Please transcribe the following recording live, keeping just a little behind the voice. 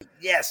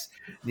yes.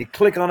 And you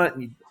click on it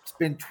and you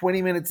spend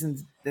 20 minutes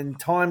and then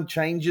time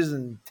changes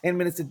and 10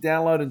 minutes to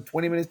download and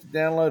 20 minutes to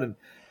download and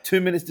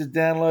 2 minutes to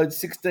download,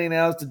 16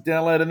 hours to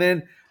download. And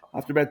then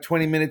after about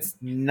 20 minutes,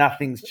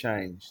 nothing's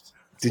changed.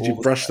 Did you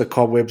brush the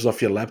cobwebs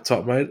off your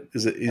laptop, mate? Are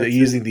you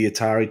using the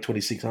Atari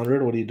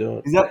 2600? What are you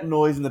doing? Is that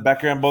noise in the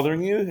background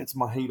bothering you? It's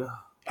my heater.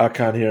 I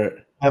can't hear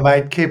it. Hey,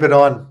 mate, keep it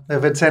on.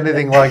 If it's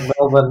anything like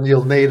Melbourne,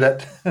 you'll need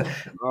it.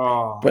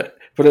 Oh. But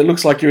it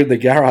looks like you're in the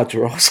garage,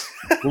 Ross.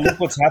 Well, look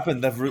what's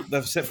happened.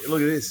 They've set.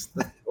 Look at this.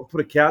 I'll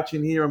put a couch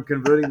in here. I'm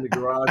converting the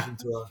garage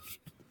into a.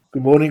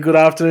 Good morning, good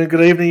afternoon,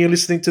 good evening. You're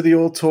listening to the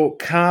All Talk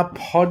Car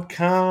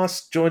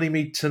Podcast. Joining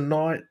me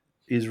tonight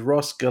is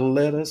Ross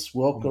Galetas.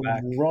 Welcome,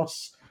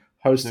 Ross.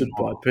 Hosted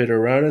by Peter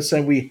Aronis,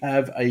 and we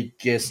have a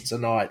guest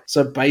tonight.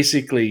 So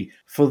basically,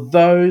 for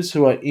those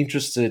who are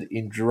interested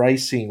in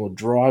racing or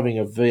driving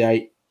a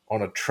V8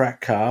 on a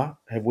track car,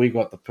 have we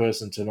got the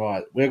person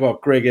tonight? We've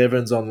got Greg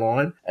Evans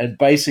online, and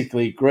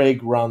basically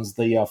Greg runs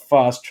the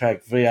Fast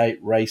Track V8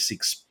 race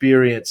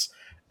experience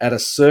at a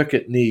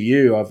circuit near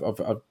you.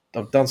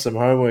 I've done some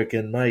homework,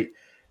 and mate,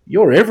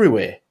 you're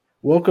everywhere.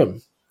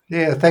 Welcome.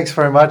 Yeah, thanks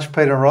very much,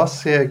 Peter and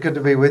Ross. Yeah, good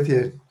to be with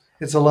you.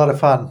 It's a lot of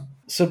fun.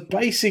 So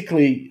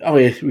basically, I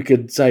mean, we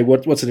could say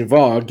what's it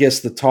involve? I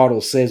guess the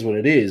title says what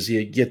it is.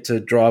 You get to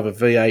drive a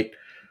V8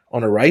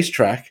 on a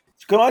racetrack.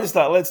 Can I just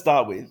start? Let's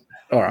start with.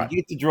 All right. You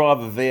get to drive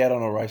a V8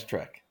 on a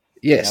racetrack.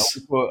 Yes.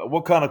 Now,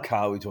 what kind of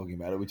car are we talking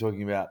about? Are we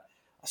talking about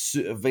a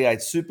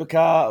V8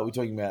 supercar? Are we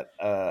talking about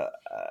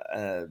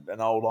an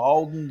old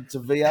Holden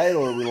to V8?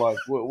 Or are we like,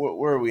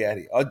 where are we at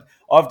here?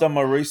 I've done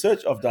my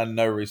research. I've done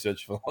no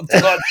research for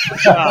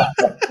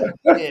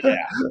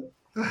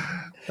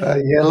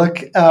Look,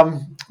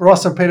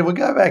 Ross and Peter, we'll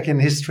go back in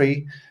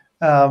history.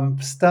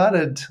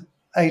 Started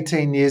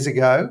 18 years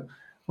ago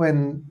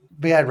when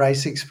V8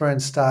 Race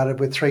Experience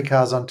started with 3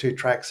 cars on 2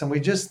 tracks. And we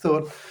just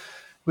thought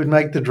we'd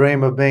make the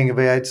dream of being a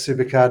V8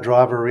 supercar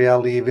driver a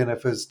reality, even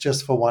if it was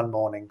just for one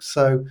morning.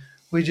 So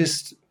we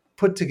just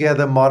put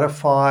together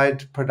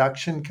modified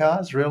production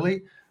cars,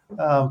 really.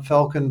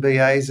 Falcon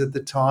BAs at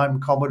the time,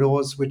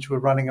 Commodores, which were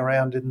running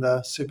around in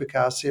the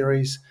supercar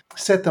series,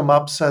 set them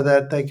up so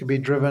that they could be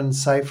driven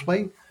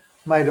safely,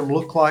 made them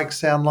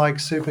sound like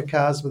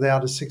supercars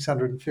without a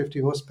 650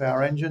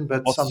 horsepower engine,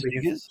 but something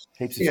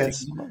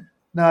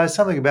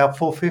about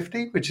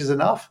 450, which is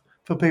enough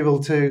for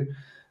people to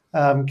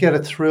get a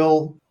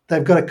thrill.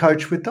 They've got a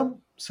coach with them,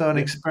 so an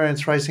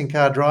experienced racing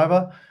car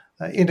driver,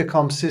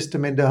 intercom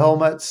system into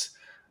helmets,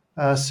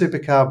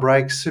 supercar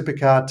brakes,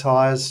 supercar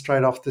tyres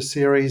straight off the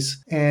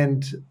series,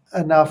 and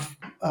enough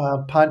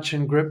punch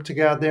and grip to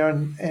go out there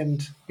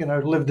and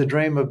live the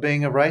dream of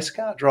being a race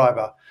car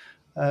driver.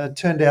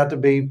 Turned out to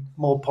be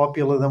more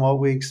popular than what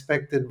we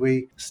expected.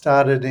 We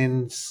started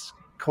in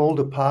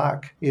Calder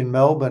Park in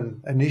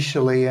Melbourne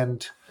initially,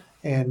 and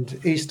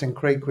Eastern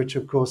Creek, which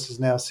of course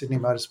is now Sydney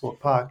Motorsport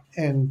Park,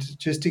 and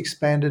just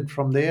expanded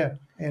from there.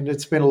 And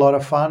it's been a lot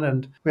of fun,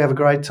 and we have a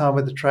great time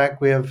with the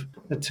track. We have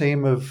a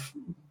team of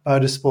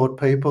motorsport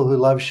people who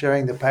love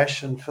sharing the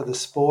passion for the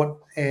sport,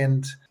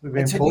 and we've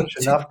been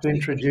fortunate enough to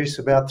introduce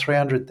about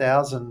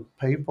 300,000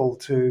 people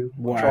to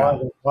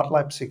drive hot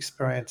laps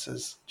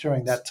experiences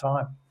during that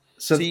time.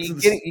 So you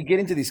get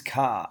into this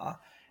car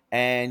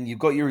and you've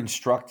got your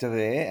instructor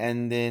there,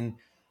 and then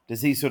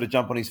does he sort of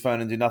jump on his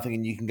phone and do nothing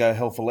and you can go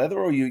hell for leather,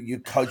 or you're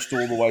coached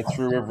all the way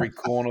through every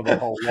corner, the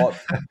whole lot?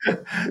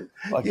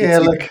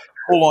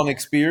 Full-on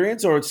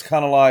experience, or it's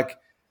kind of like,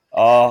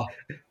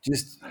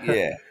 is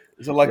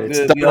it like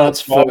the old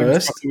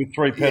first with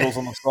 3 pedals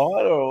on the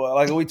side, or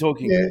like are we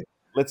talking? Yeah.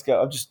 Let's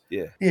go.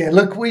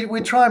 Look,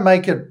 we try and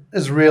make it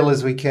as real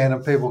as we can,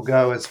 and people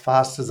go as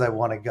fast as they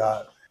want to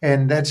go,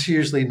 and that's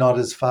usually not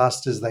as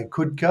fast as they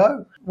could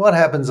go. What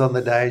happens on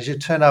the day is you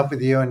turn up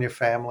with you and your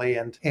family,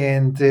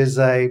 and there's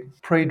a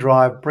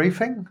pre-drive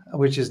briefing,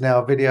 which is now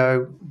a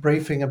video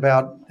briefing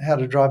about how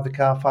to drive the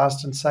car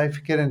fast and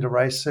safe. Get into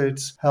race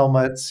suits,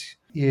 helmets.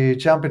 You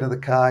jump into the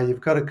car,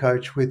 you've got a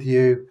coach with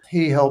you.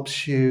 He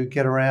helps you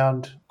get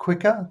around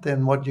quicker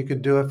than what you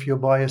could do if you're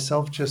by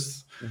yourself,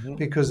 just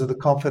because of the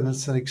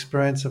confidence and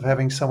experience of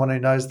having someone who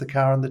knows the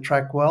car and the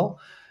track well.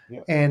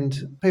 Yep.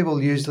 And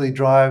people usually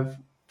drive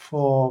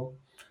for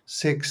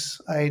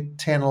 6, 8,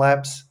 10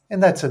 laps,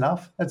 and that's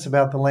enough. That's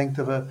about the length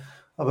of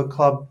a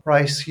club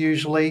race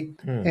usually.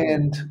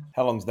 And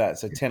how long's that?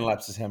 So 10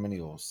 laps is how many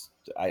horses?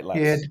 8 laps?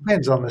 Yeah, it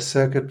depends on the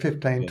circuit,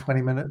 15,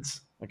 20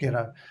 minutes,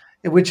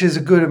 which is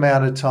a good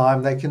amount of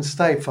time. They can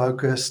stay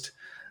focused.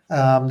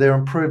 They're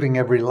improving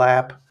every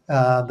lap.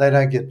 They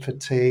don't get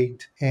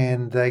fatigued,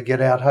 and they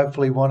get out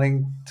hopefully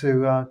wanting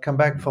to come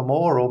back for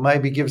more, or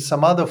maybe give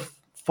some other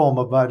form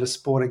of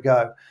motorsport a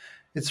go.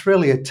 It's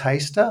really a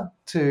taster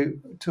to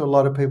a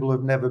lot of people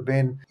who've never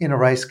been in a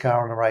race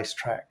car on a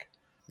racetrack.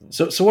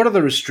 So what are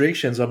the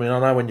restrictions? I mean, I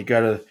know when you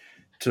go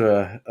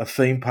to a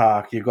theme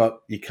park, you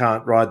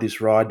can't ride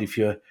this ride if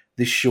you're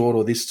this short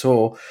or this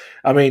tall.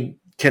 I mean,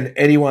 can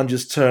anyone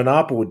just turn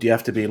up, or do you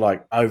have to be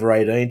like over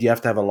 18? Do you have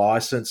to have a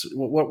license?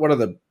 What are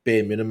the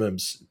bare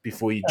minimums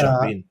before you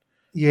jump in?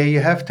 Yeah,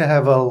 you have to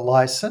have a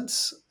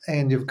license.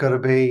 and you've got to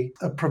be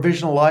a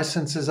provisional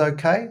license is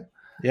okay.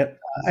 Yep.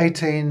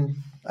 18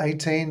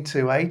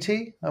 to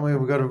 80. I mean,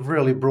 we've got a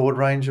really broad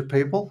range of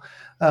people.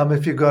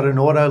 If you've got an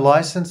auto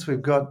license,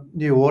 we've got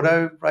new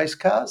auto race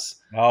cars.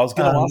 I was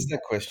going to ask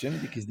that question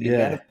because the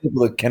amount of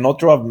people that cannot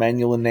drive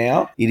manual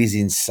now, it is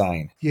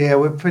insane. Yeah,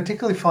 we're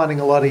particularly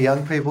finding a lot of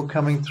young people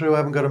coming through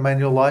haven't got a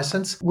manual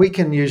license. We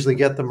can usually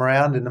get them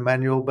around in a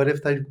manual, but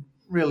if they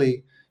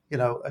really,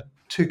 are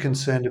too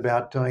concerned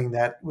about doing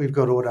that, we've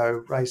got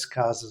auto race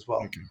cars as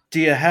well. Okay. Do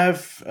you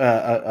have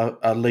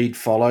a lead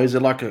follow? Is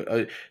it like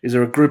is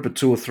there a group of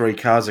 2 or 3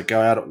 cars that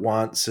go out at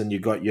once and you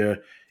got your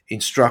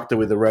instructor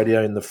with the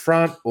radio in the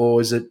front, or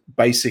is it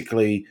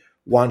basically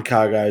one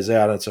car goes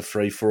out and it's a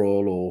free for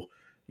all, or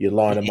you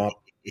line them up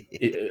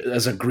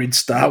as a grid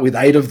start with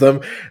 8 of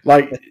them,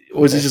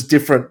 or is it just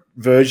different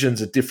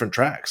versions at different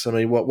tracks? I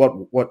mean,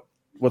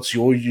 what's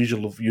your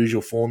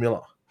usual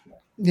formula?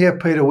 Yeah,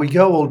 Peter, we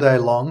go all day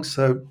long,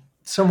 so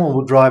someone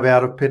will drive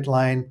out of pit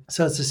lane.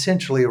 So it's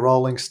essentially a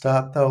rolling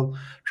start. They'll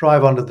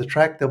drive onto the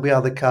track. There'll be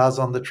other cars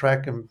on the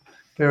track and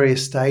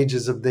various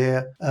stages of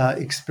their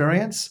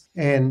experience.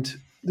 And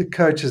the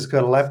coach has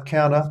got a lap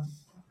counter,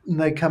 and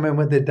they come in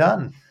when they're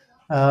done.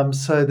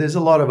 So there's a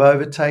lot of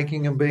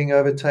overtaking and being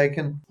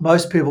overtaken.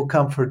 Most people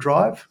come for a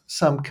drive.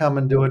 Some come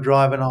and do a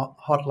drive and a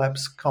hot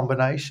laps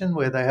combination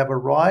where they have a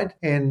ride,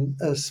 and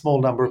a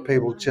small number of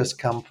people just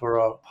come for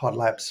a hot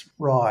laps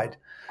ride.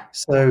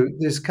 So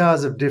there's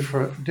cars of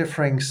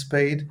differing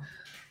speed.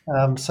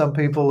 Some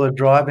people are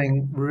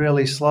driving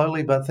really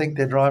slowly but think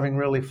they're driving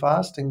really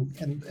fast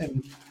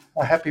and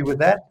are happy with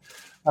that.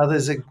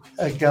 Others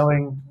are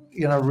going,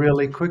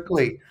 really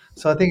quickly.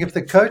 So I think if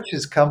the coach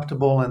is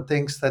comfortable and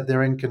thinks that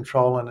they're in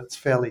control and it's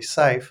fairly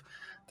safe,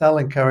 they'll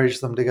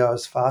encourage them to go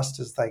as fast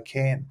as they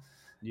can.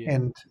 Yeah.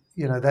 And,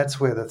 that's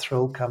where the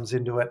thrill comes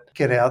into it.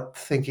 Get out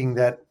thinking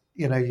that,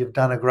 you've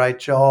done a great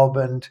job,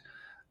 and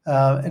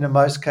in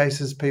most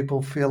cases,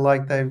 people feel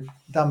like they've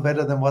done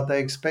better than what they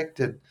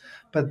expected.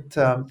 But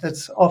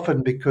it's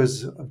often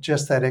because of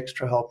just that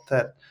extra help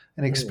that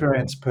an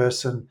experienced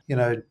person,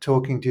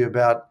 talking to you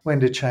about when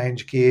to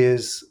change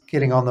gears,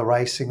 getting on the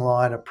racing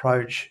line,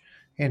 approach,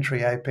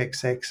 entry,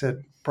 apex, exit,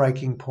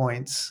 braking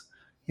points,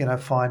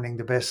 finding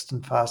the best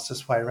and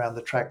fastest way around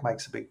the track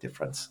makes a big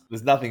difference.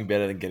 There's nothing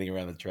better than getting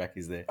around the track,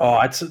 is there? Oh,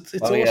 it's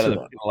awesome.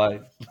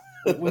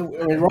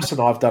 Ross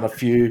and I have done a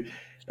few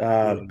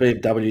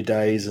BMW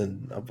days,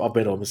 and I've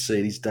been on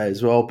Mercedes day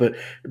as well.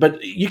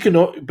 But you can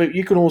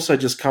also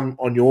just come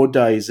on your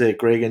days there,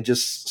 Greg, and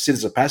just sit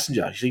as a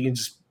passenger. So you can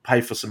just pay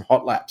for some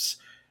hot laps.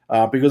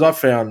 Because I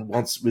found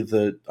once with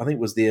I think it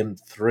was the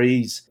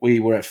M3s, we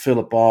were at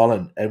Phillip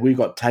Island and we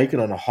got taken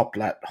on a hot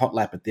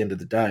lap at the end of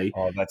the day.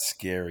 Oh, that's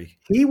scary.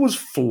 He was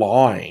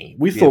flying.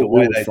 We thought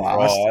we were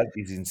fast.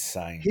 Is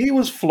insane. He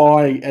was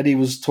flying and he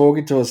was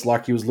talking to us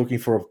like he was looking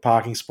for a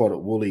parking spot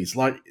at Woolies.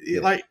 Like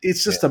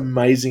it's just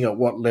amazing at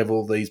what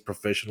level these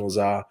professionals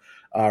are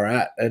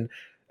at. And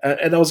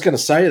I was going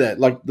to say that,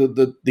 like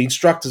the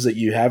instructors that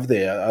you have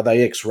there, are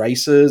they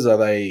ex-racers? Are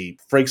they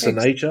freaks of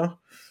nature?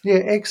 Yeah,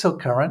 ex or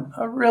current.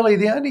 Really,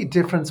 the only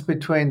difference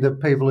between the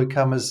people who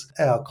come as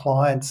our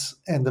clients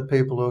and the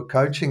people who are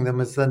coaching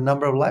them is the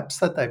number of laps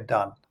that they've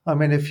done. I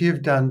mean, if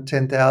you've done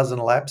 10,000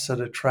 laps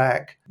at a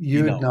track,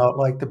 you'd know it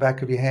like the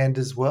back of your hand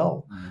as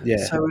well.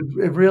 Yeah. So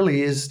it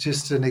really is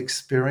just an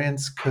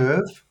experience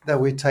curve that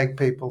we take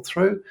people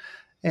through.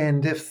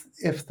 And if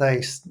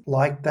they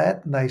like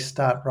that and they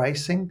start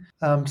racing,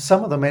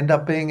 some of them end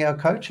up being our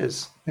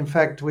coaches. In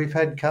fact, we've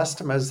had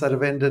customers that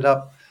have ended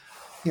up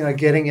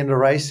getting into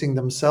racing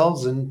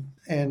themselves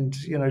and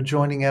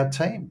joining our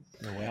team.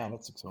 Oh, wow,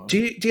 that's exciting.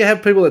 Do you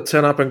have people that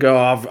turn up and go,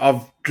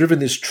 I've driven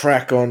this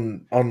track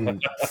on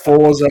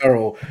Forza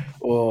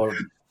or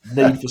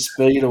Need for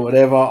Speed or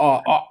whatever.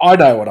 I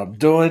know what I'm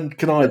doing.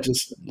 Can I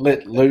just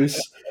let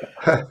loose?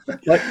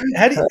 Like,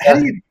 how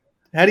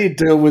do you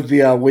deal with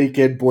the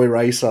weekend boy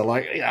racer?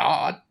 Like,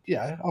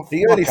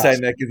 you're only saying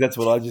that because that's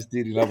what I just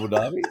did in Abu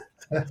Dhabi.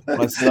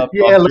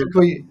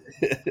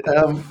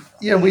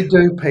 We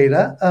do,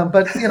 Peter.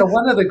 But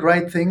one of the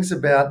great things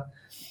about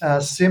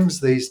sims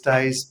these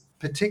days,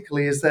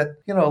 particularly, is that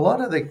a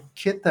lot of the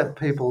kit that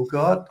people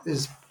got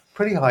is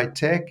pretty high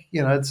tech.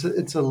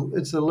 It's a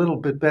little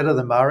bit better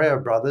than Mario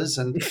Brothers,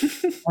 and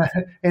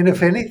and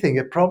if anything,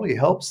 it probably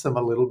helps them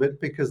a little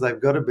bit because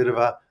they've got a bit of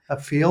a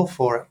feel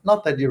for it.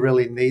 Not that you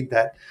really need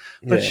that,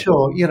 but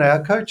sure,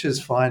 our coaches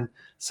find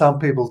some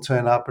people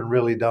turn up and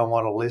really don't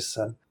want to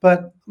listen.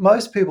 But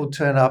most people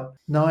turn up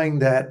knowing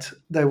that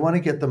they want to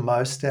get the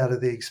most out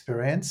of the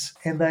experience,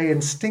 and they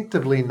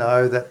instinctively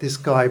know that this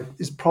guy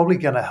is probably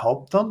going to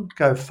help them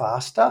go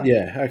faster.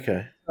 Yeah,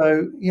 okay.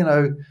 So,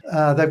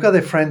 they've got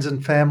their friends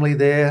and family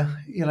there.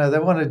 They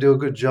want to do a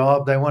good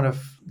job. They want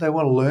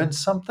to learn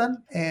something.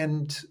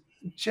 And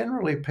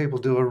generally people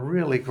do a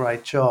really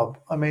great job.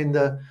 I mean,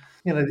 the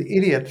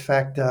idiot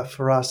factor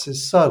for us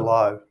is so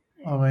low.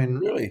 I mean,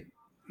 really?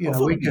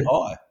 We can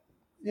high.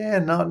 Yeah,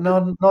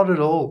 not at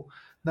all.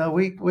 No,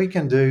 we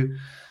can do,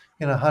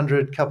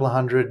 100, couple of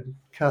hundred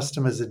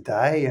customers a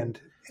day, and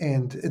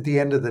And at the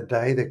end of the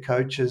day, the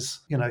coaches,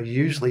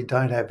 usually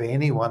don't have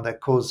anyone that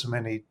causes them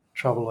any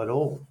trouble at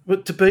all.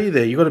 But to be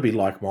there, you've got to be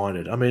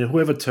like-minded. I mean,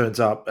 whoever turns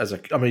up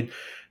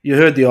you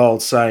heard the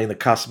old saying, the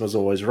customer's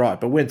always right.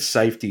 But when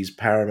safety is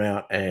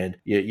paramount and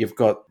you've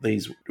got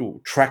these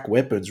track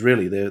weapons,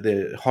 really,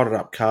 they're hotted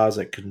up cars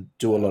that can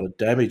do a lot of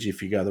damage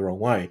if you go the wrong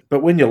way.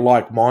 But when you're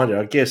like-minded,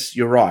 I guess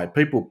you're right.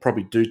 People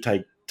probably do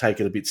take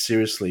it a bit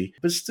seriously.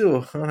 But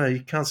still, I know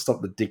you can't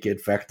stop the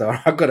dickhead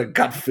factor. I've got a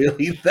gut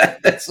feeling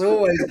that's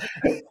always...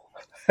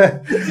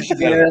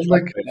 Yeah,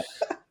 look,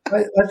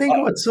 I think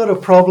what sort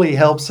of probably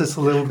helps us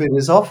a little bit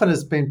is often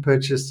it's been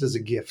purchased as a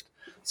gift.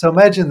 So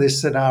imagine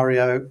this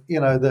scenario,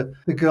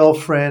 the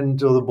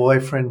girlfriend or the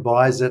boyfriend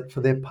buys it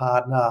for their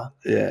partner.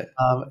 Yeah.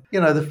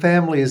 The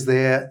family is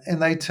there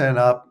and they turn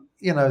up,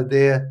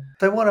 they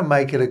want to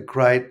make it a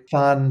great,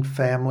 fun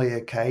family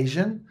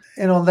occasion.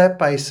 And on that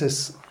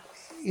basis,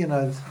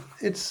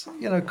 it's,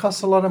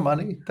 costs a lot of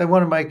money. They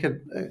want to make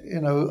it,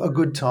 a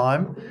good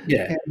time.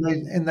 Yeah.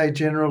 And they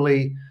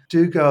generally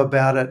do go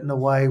about it in a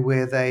way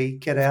where they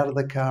get out of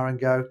the car and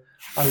go,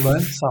 I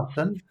learned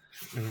something.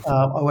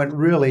 I went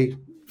really,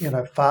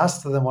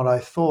 faster than what I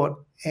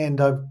thought. And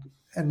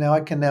now I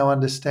can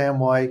understand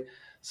why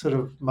sort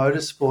of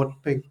motorsport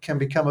can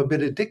become a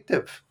bit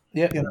addictive.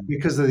 Yeah.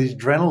 Because of the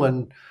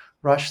adrenaline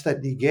rush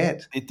that you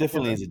get. It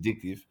definitely is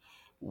addictive.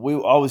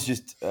 I was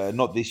just,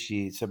 not this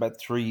year, so about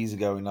 3 years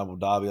ago in Abu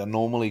Dhabi, I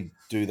normally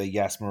do the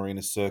Yas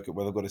Marina circuit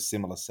where they've got a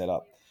similar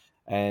setup.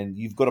 And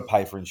you've got to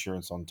pay for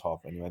insurance on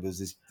top. Anyway, there's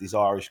this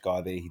Irish guy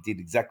there. He did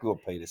exactly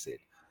what Peter said.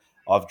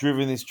 I've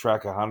driven this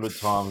track 100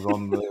 times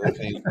on the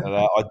thing.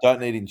 I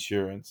don't need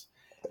insurance.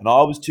 And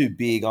I was too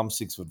big. I'm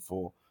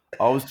 6'4".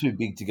 I was too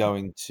big to go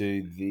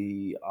into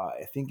the,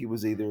 I think it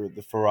was either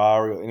the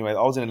Ferrari or, anyway,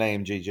 I was in an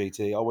AMG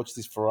GT. I watched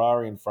this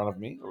Ferrari in front of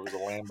me, or it was a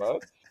Lambo,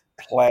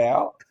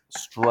 plow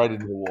straight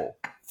into the wall.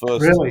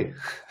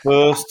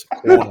 First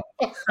corner.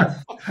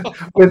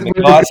 with the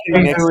guy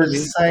who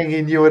was saying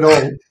he knew it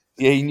all.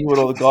 Yeah, he knew it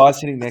all. The guy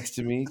sitting next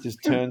to me just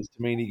turns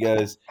to me and he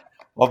goes,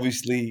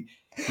 obviously,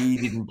 he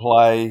didn't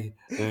play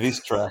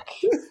this track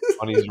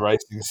on his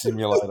racing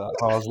simulator.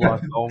 I was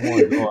like, oh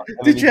my God.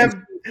 Did you have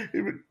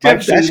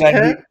dash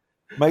cam?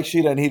 Make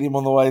sure you don't hit him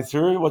on the way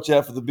through. Watch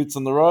out for the bits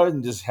on the road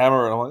and just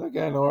hammer it. I'm like,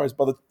 okay, no worries.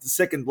 By the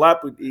second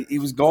lap, he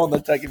was gone. They're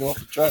taking him off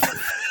the track.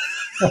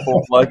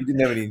 Poor bloke, he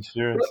didn't have any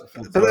insurance.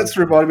 But that's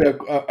reminded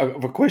me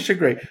of a question,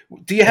 Greg.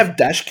 Do you have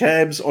dash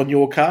cams on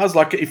your cars?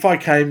 Like, if I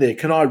came there,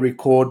 can I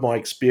record my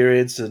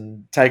experience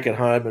and take it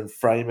home and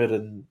frame it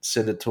and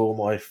send it to all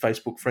my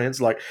Facebook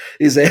friends? Like,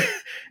 is there?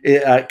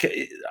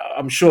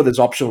 I'm sure there's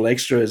optional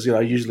extras.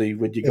 Usually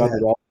when you go to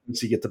the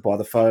office, you get to buy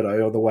the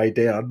photo on the way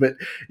down. But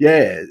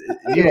yeah.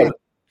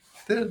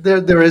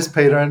 There is,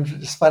 Peter, and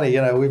it's funny.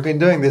 We've been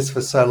doing this for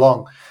so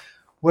long.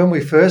 When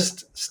we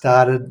first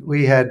started,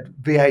 we had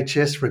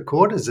VHS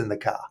recorders in the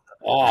car.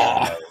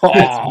 Oh,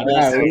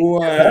 no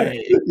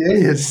way. Yeah,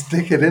 you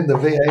stick it in the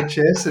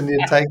VHS and you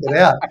take it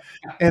out.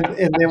 And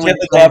then we had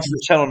the guy from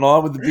the Channel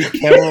 9 with the big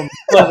camera on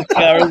the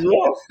car as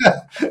well.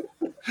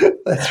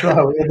 That's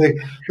right. We had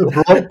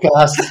the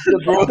broadcast.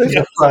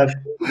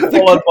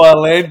 Followed by a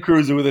Land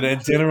Cruiser with an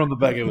antenna on the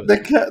back of it.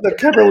 The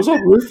camera was on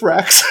roof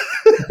racks.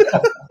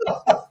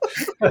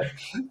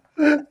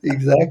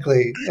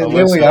 Exactly. And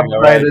then we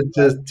upgraded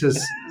to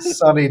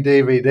Sony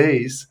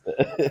DVDs.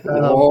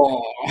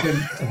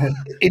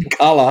 In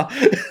colour.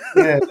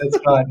 Yeah, that's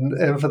right.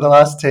 And for the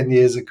last 10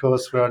 years, of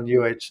course, we're on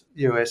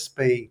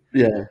USB,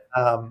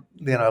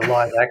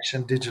 live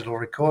action digital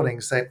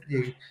recordings that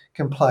you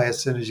can play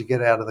as soon as you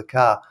get out of the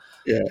car.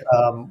 Yeah.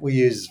 We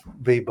use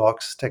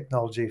VBox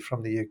technology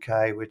from the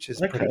UK, which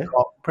is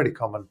pretty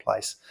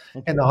commonplace.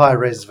 Okay. And the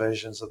high-res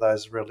versions of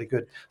those are really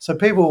good. So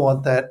people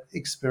want that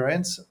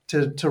experience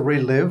to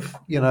relive,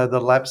 the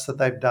laps that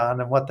they've done.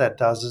 And what that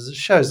does is it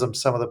shows them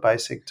some of the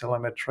basic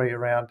telemetry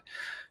around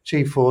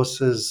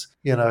G-forces,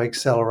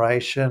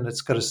 acceleration.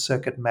 It's got a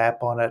circuit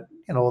map on it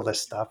and all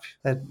this stuff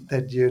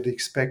that you'd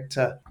expect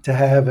to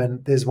have.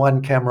 And there's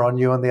one camera on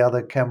you and the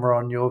other camera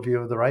on your view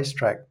of the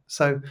racetrack.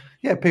 So,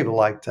 yeah, people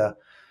like to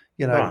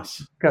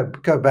nice.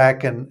 go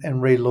back and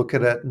relook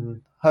at it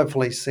and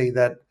hopefully see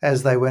that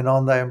as they went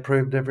on, they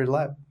improved every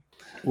lap.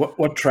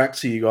 What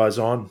tracks are you guys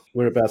on?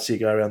 Whereabouts do you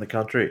go around the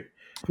country?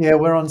 Yeah,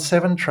 we're on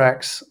 7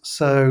 tracks.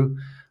 So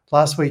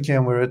last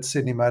weekend we were at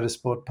Sydney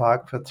Motorsport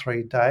Park for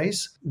 3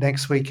 days.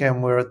 Next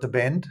weekend we're at the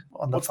Bend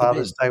on the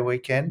Father's Day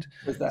weekend.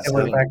 And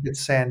we're back at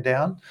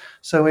Sandown.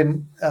 So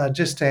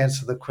just to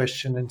answer the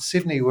question, in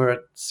Sydney we're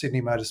at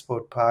Sydney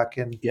Motorsport Park.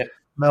 In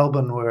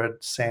Melbourne, we're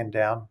at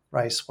Sandown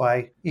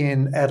Raceway.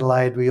 In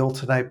Adelaide, we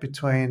alternate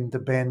between the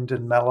Bend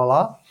and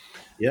Mallala.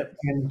 Yep.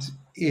 And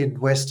in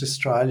West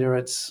Australia,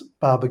 it's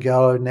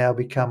Barbagallo, now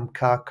become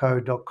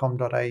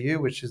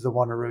carco.com.au, which is the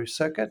Wanneroo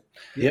circuit.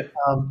 Yep.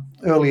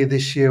 Earlier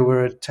this year,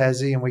 we're at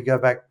Tassie, and we go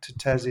back to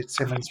Tassie at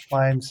Simmons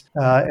Plains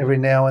every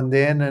now and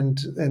then. And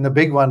the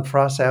big one for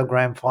us, our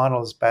grand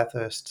final, is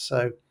Bathurst.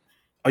 So,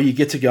 you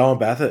get to go on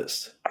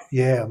Bathurst?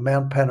 Yeah,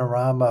 Mount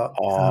Panorama.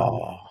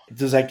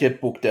 Does that get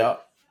booked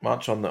out?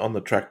 much on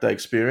the track day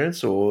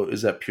experience, or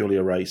is that purely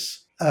a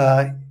race?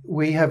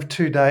 We have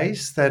 2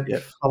 days that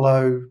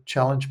follow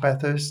Challenge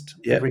Bathurst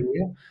every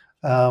year.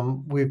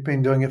 We've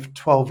been doing it for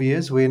 12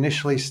 years. We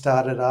initially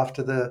started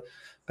after the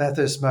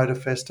Bathurst Motor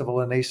Festival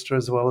and Easter,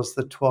 as well as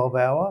the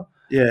 12-hour.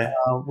 Yeah.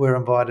 We're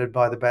invited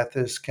by the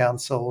Bathurst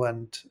Council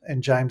and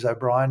James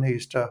O'Brien, who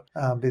used to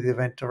be the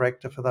event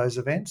director for those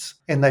events.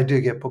 And they do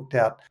get booked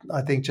out.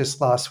 I think just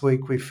last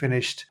week we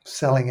finished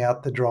selling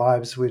out the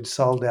drives. We'd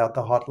sold out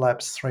the hot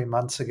laps 3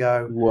 months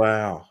ago.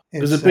 Wow.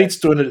 Because it beats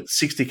doing it at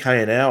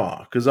 60k an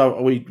hour. Because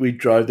we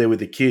drove there with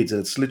the kids,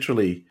 and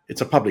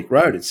it's a public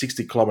road. It's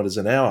 60 kilometres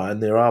an hour,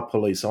 and there are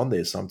police on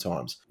there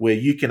sometimes where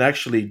you can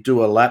actually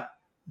do a lap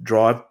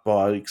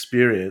drive-by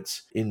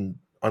experience in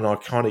an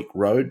iconic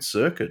road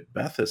circuit,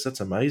 Bathurst.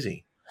 That's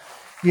amazing.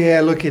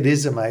 Yeah, look, it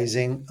is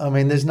amazing. I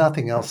mean, there's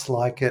nothing else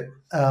like it.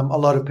 A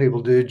lot of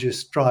people do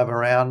just drive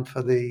around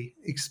for the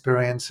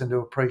experience and to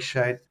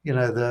appreciate,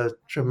 the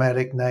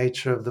dramatic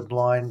nature of the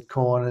blind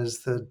corners,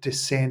 the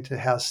descent,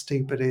 how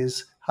steep it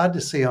is. Hard to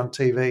see on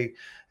TV,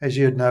 as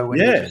you'd know when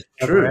you just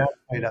drive around,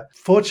 Peter.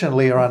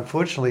 Fortunately or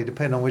unfortunately,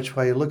 depending on which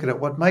way you look at it,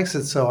 what makes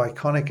it so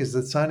iconic is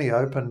it's only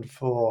open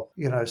for,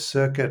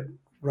 circuit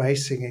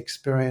racing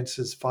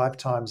experiences 5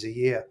 times a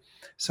year.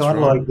 So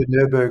unlike the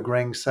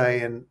Nürburgring,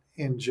 say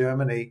in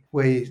Germany,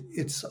 where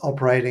it's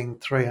operating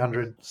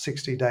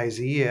 360 days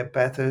a year,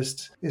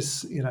 Bathurst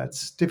is,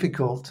 it's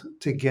difficult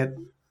to get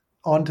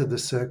onto the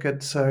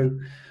circuit. So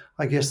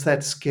I guess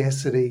that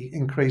scarcity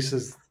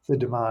increases the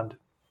demand.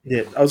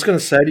 Yeah, I was going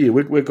to say to you,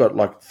 we've got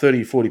like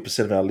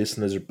 30-40% of our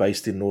listeners are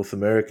based in North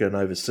America and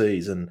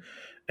overseas, and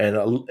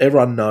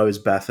everyone knows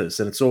Bathurst,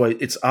 and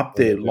it's up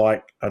there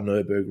like a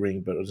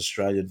Nürburgring, but an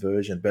Australian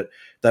version. But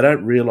they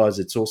don't realise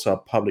it's also a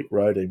public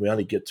road, and we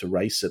only get to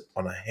race it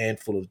on a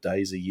handful of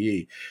days a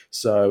year.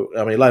 So,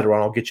 I mean, later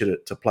on I'll get you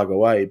to plug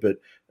away, but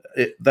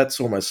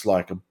that's almost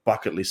like a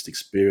bucket list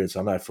experience.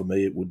 I know for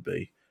me it would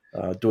be.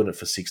 Doing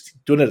it at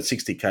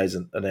 60 k's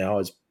an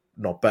hour is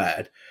not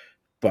bad,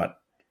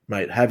 but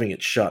mate, having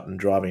it shut and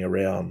driving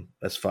around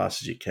as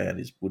fast as you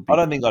can would be. I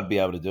don't think I'd be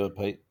able to do it,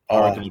 Pete.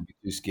 I reckon I'd be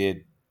too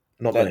scared.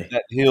 Not me.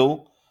 That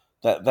hill,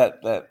 that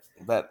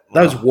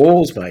those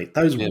walls, mate.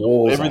 Those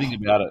walls. Everything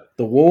about it.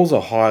 The walls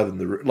are higher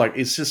than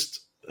it's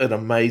just an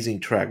amazing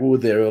track. We were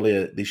there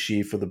earlier this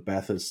year for the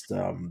Bathurst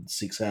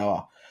 6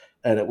 hour,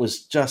 and it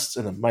was just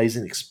an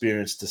amazing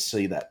experience to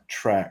see that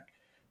track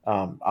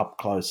up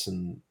close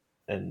and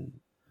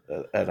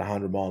at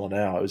 100 mile an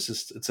hour.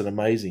 It's an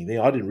amazing thing.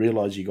 I didn't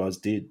realize you guys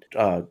did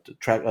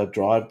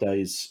drive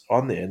days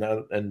on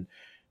there, and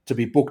to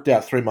be booked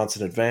out 3 months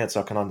in advance,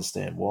 I can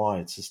understand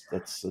why.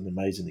 That's an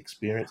amazing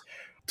experience.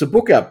 To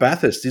book out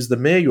Bathurst, is the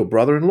mayor your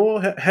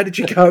brother-in-law? How did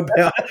you go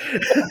about?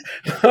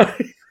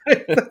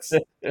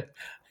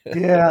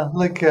 Yeah,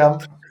 look,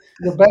 the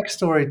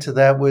backstory to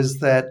that was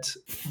that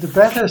the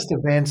Bathurst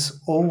events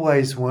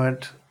always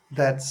weren't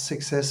that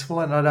successful,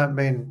 and I don't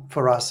mean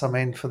for us, I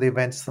mean for the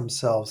events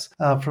themselves.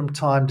 From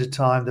time to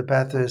time, the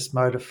Bathurst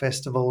Motor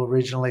Festival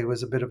originally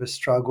was a bit of a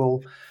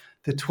struggle.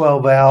 The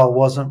 12-hour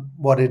wasn't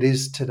what it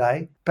is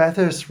today.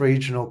 Bathurst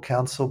Regional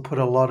Council had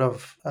a lot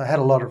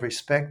of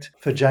respect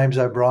for James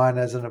O'Brien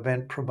as an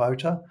event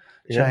promoter.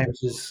 Yeah.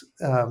 James's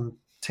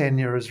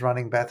tenure as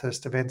running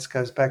Bathurst events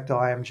goes back to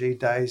IMG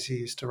days. He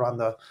used to run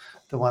the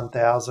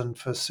 1000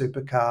 for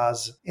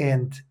supercars,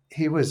 and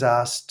he was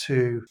asked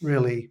to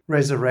really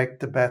resurrect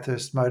the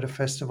Bathurst Motor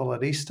Festival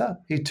at Easter.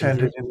 He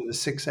turned it into the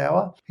 6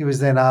 hour. He was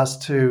then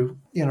asked to,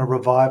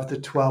 revive the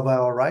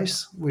 12-hour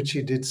race, which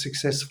he did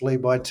successfully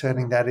by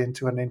turning that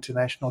into an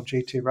international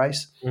GT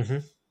race. Mm-hmm.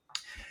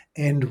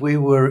 And we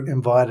were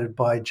invited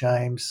by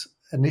James,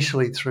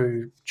 initially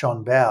through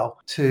John Bow,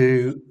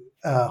 to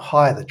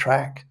hire the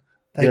track.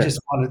 They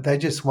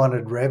just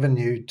wanted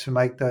revenue to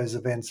make those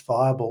events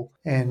viable.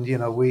 And,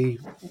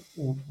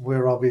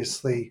 we're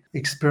obviously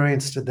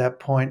experienced at that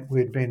point.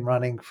 We'd been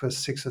running for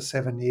 6 or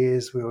 7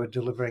 years. We were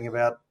delivering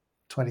about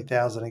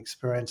 20,000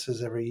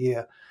 experiences every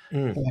year.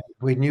 And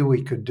we knew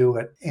we could do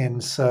it.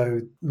 And so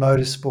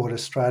Motorsport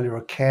Australia,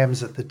 or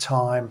CAMS at the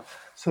time,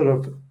 sort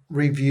of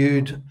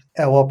reviewed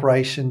our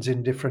operations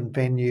in different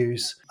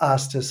venues,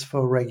 asked us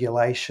for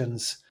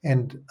regulations,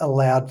 and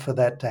allowed for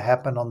that to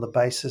happen on the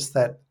basis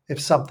that if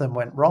something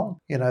went wrong,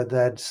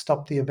 they'd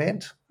stop the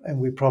event and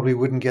we probably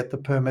wouldn't get the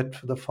permit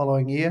for the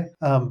following year.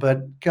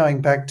 But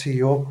going back to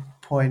your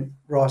point,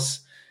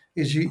 Ross,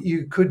 is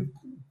you could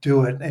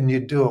do it and you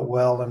do it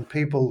well, and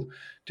people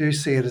do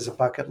see it as a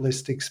bucket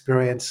list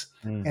experience.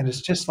 And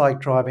it's just like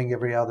driving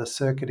every other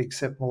circuit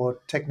except more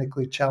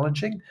technically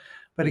challenging.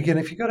 But again,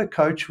 if you've got a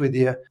coach with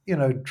you,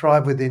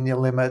 drive within your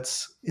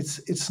limits.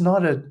 It's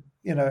not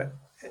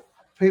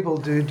people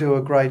do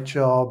a great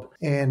job,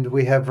 and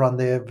we have run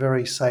there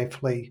very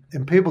safely.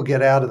 And people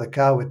get out of the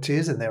car with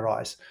tears in their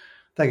eyes.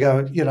 They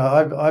go,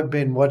 I've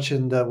been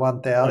watching the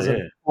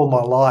 1000 all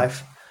my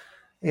life,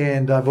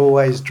 and I've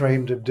always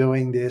dreamed of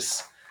doing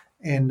this.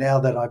 And now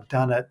that I've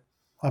done it,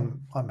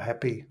 I'm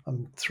happy.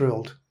 I'm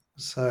thrilled.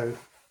 So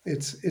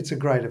it's a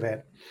great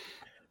event.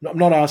 I'm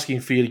not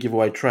asking for you to give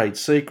away trade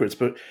secrets,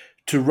 but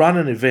to run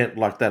an event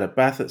like that at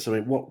Bathurst, I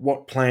mean,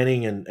 what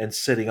planning and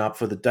setting up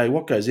for the day,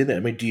 what goes in there?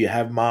 I mean, do you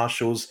have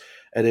marshals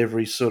at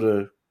every sort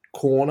of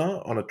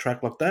corner on a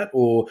track like that,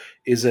 or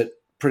is it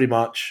pretty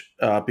much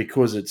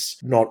because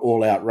it's not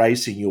all out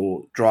racing,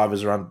 your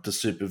drivers are under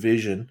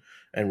supervision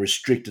and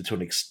restricted to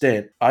an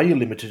extent? Are you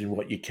limited in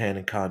what you can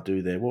and can't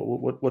do there?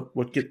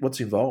 What's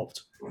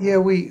involved? Yeah,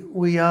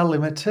 we are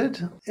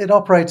limited. It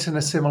operates in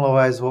a similar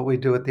way as what we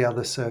do at the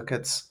other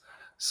circuits.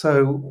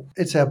 So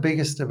it's our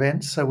biggest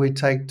event. So we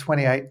take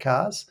 28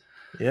 cars.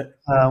 Yeah.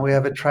 We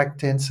have a track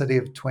density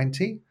of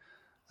 20,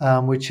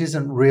 which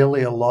isn't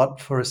really a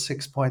lot for a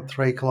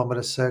 6.3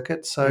 kilometre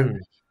circuit. So,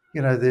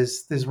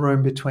 there's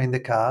room between the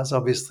cars.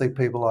 Obviously,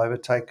 people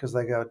overtake because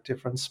they go at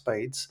different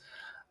speeds.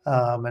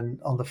 And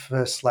on the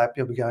first lap,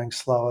 you'll be going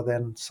slower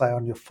than, say,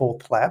 on your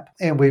fourth lap.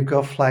 And we've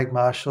got flag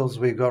marshals,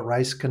 we've got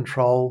race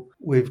control,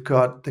 we've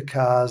got the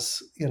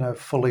cars,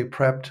 fully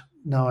prepped,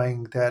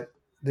 knowing that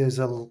there's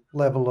a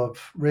level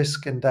of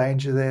risk and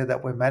danger there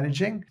that we're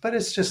managing. But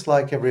it's just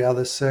like every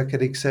other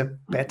circuit except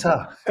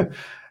better.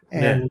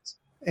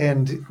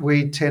 And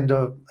we tend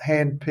to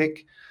handpick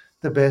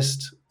the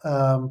best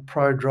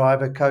pro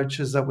driver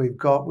coaches that we've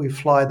got. We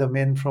fly them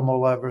in from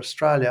all over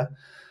Australia.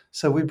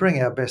 So we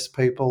bring our best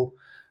people.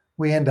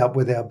 We end up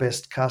with our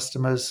best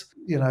customers.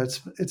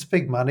 It's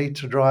big money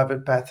to drive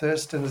at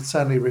Bathurst, and it's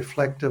only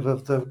reflective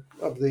of the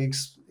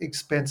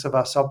expense of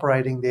us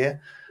operating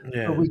there.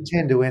 Yeah. But we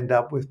tend to end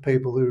up with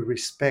people who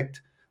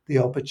respect the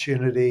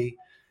opportunity.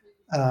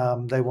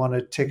 They want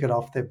to tick it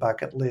off their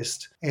bucket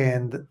list,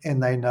 and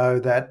they know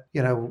that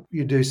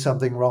you do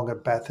something wrong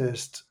at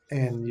Bathurst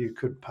and you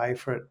could pay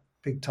for it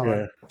big time.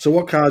 Yeah. So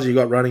what cars you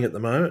got running at the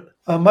moment?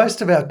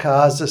 Most of our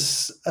cars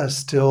are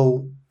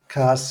still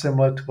cars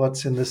similar to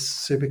what's in the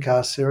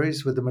Supercar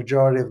series, with the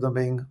majority of them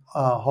being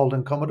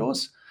Holden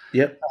Commodores.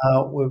 Yep.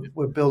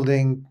 We're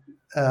building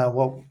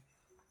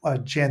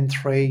Gen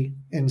 3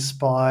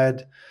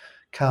 inspired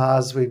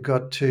cars. We've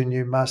got 2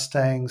 new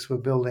Mustangs. We're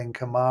building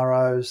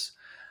Camaros.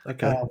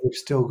 Okay. We've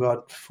still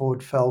got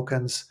Ford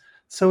Falcons.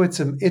 So it's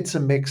a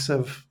mix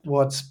of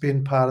what's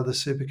been part of the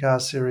Supercar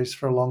series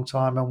for a long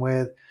time and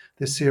where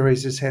the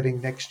series is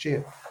heading next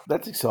year.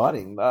 That's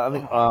exciting. I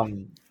think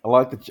I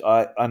like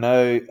that. I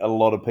know a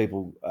lot of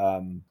people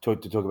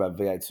talk about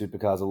V8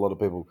 supercars. A lot of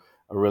people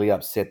are really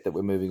upset that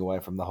we're moving away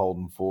from the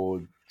Holden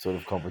Ford sort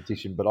of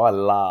competition. But I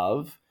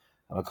love,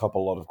 and I cop a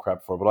lot of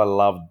crap for it, but I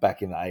loved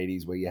back in the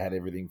 80s where you had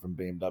everything from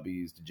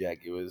BMWs to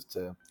Jaguars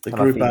to the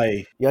Group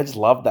A. Yeah, I just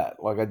love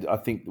that. Like I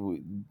think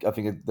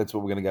that's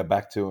what we're going to go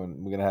back to,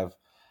 and we're going to have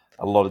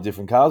a lot of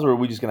different cars, or are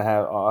we just going to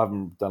have? I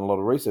haven't done a lot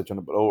of research on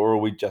it, but or are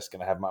we just going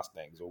to have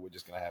Mustangs, or we're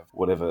just going to have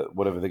whatever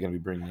they're going to be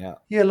bringing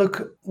out? Yeah,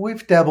 look,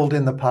 we've dabbled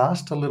in the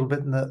past a little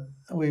bit.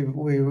 We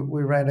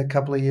ran a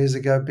couple of years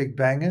ago big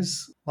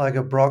bangers like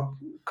a Brock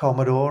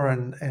Commodore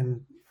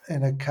and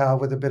a car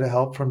with a bit of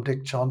help from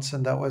Dick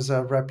Johnson that was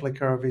a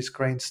replica of his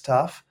Green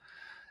Stuff,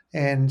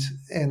 and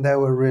they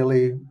were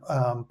really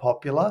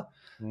popular.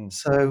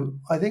 So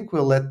I think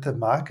we'll let the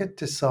market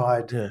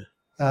decide to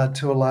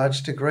a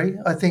large degree.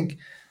 I think.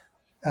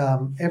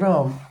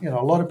 Everyone,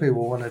 a lot of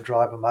people want to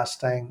drive a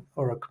Mustang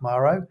or a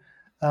Camaro,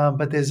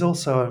 but there's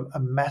also a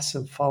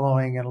massive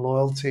following and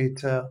loyalty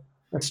to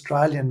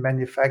Australian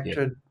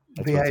manufactured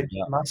V8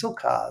 muscle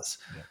cars.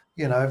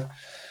 Yeah.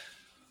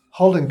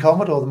 Holden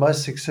Commodore, the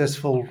most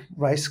successful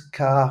race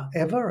car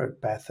ever at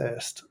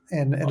Bathurst,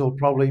 and it'll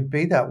probably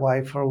be that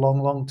way for a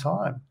long, long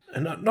time.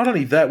 And not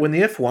only that, when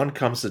the F1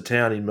 comes to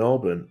town in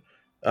Melbourne,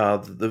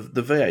 the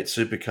V8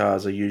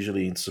 supercars are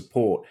usually in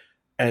support.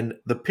 And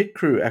the pit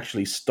crew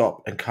actually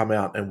stop and come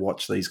out and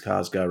watch these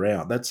cars go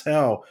around. That's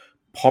how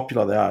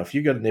popular they are. If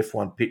you got an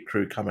F1 pit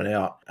crew coming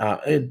out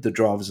and the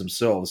drivers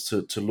themselves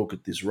to look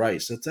at this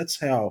race, that's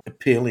how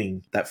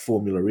appealing that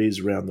formula is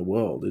around the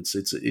world.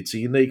 It's a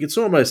unique. It's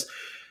almost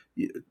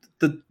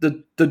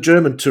the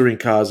German touring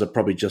cars are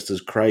probably just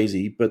as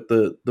crazy, but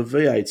the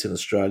V8s in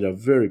Australia are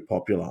very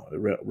popular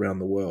around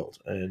the world,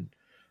 and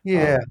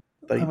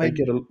they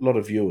get a lot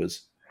of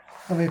viewers.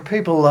 I mean,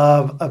 people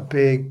love a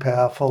big,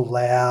 powerful,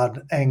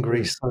 loud,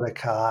 angry sort of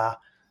car.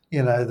 The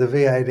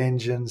V8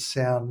 engines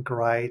sound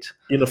great.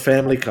 In a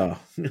family car.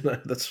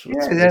 That's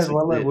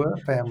they were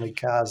family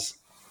cars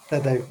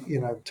that they,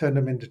 turned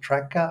them into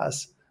track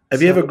cars.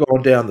 Have you ever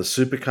gone down the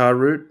supercar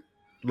route?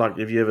 Like,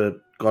 have you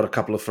ever got a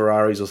couple of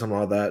Ferraris or something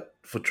like that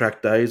for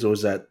track days, or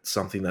is that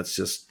something that's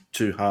just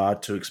too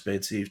hard, too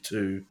expensive?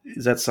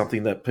 Is that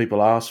something that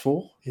people ask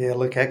for? Yeah,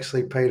 look,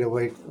 actually, Peter,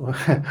 we...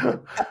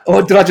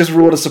 Or did I just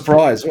ruin a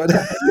surprise? Heard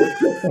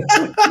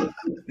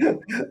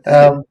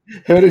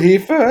it here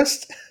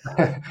first.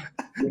 I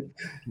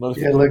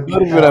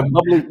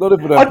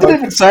didn't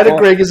even say to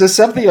Greg, is there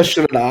something I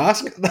shouldn't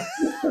ask?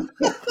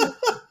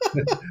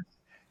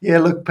 Yeah,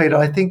 look, Peter,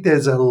 I think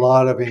there's a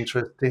lot of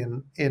interest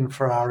in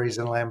Ferraris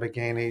and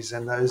Lamborghinis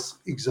and those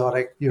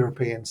exotic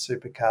European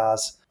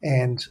supercars.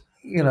 And,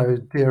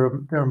 they're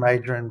a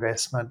major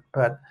investment.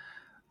 But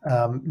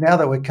now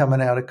that we're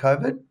coming out of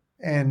COVID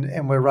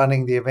and we're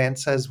running the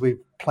events as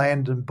we've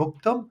planned and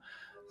booked them,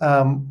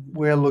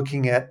 we're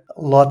looking at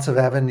lots of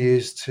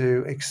avenues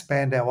to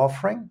expand our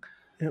offering.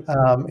 Yep.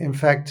 In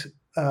fact,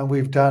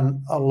 we've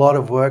done a lot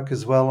of work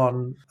as well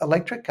on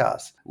electric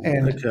cars,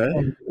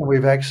 and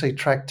we've actually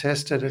track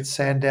tested at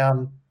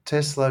Sandown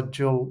Tesla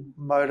dual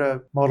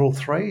motor Model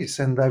 3s,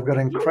 and they've got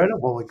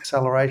incredible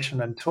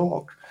acceleration and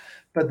torque.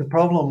 But the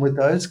problem with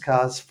those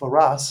cars for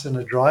us in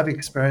a drive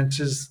experience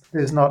is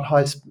there's not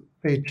high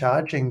speed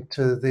charging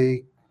to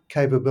the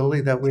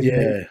capability that we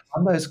need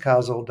on those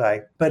cars all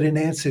day. But in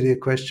answer to your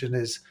question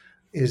is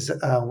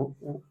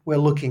we're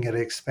looking at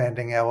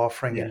expanding our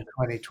offering in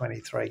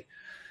 2023.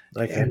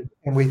 Okay.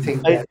 And we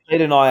think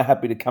Pete and I are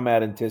happy to come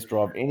out and test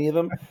drive any of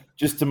them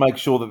just to make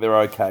sure that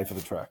they're okay for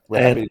the track.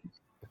 We're happy to.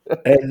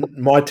 And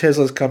my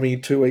Tesla's coming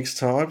in 2 weeks'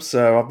 time,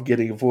 so I'm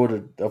getting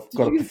awarded. I've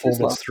got a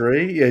Performance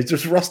 3. Yeah,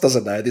 just Ross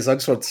doesn't know this. I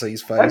just want to see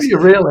his face. Have you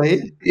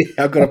really? Yeah,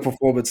 I've got a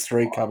Performance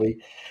 3 coming.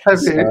 Have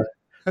you?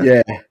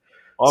 Yeah.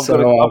 I've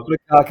got a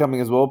car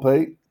coming as well,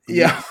 Pete.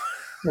 Yeah.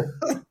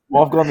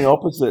 Well, I've gone the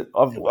opposite.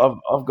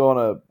 I've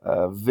gone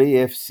a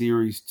VF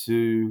Series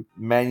 2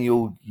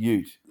 manual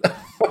Ute.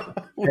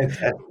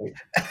 Fantastic.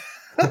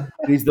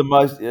 It is the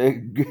most,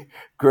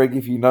 Greg.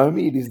 If you know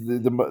me, it is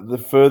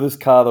the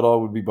furthest car that I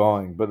would be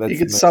buying. But that's you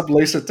can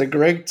sublease it to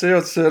Greg too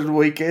on certain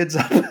weekends.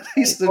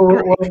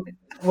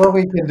 What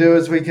we can do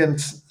is we can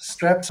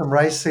strap some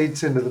race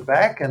seats into the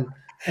back and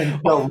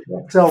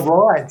sell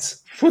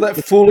rides for that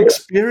full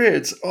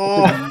experience.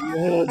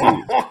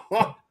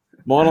 Oh.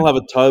 Mine will have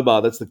a tow bar.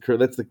 That's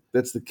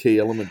the key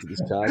element to this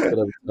car. It's got to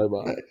have a tow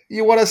bar.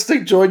 You want us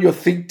to join your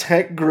think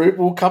tank group?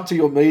 We'll come to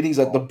your meetings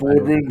at the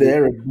boardroom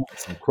there and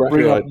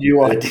bring up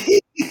new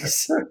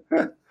ideas.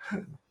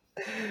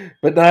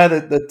 But no,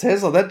 the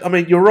Tesla.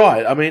 You're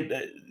right.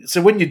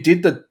 So when you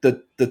did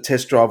the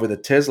test drive with the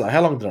Tesla,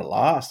 how long did it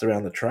last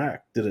around the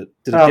track? Did it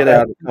get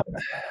out?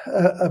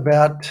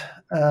 About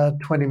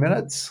 20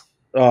 minutes.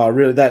 Oh,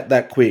 really?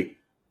 That quick?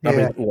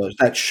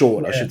 That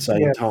short, I should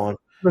say, in time.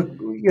 Look,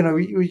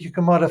 you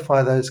can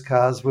modify those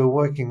cars. We're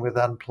working with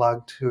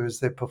Unplugged, who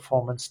is their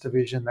performance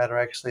division that are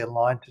actually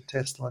aligned to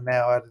Tesla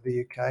now out of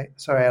the US.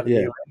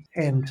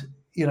 And,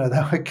 they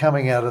were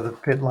coming out of the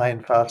pit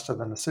lane faster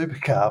than the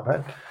supercar.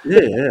 But,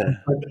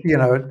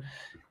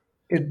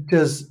 it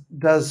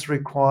does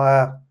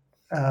require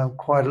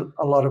quite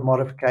a lot of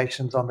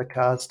modifications on the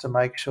cars to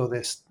make sure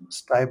they're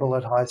stable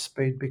at high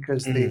speed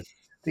because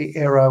the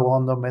aero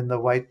on them and the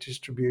weight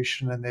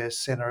distribution and their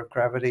center of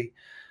gravity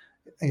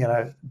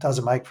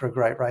doesn't make for a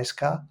great race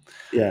car.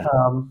 Yeah.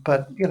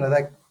 But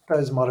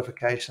those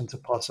modifications are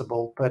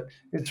possible. But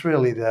it's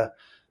really the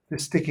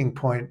sticking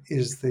point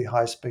is the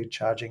high speed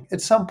charging.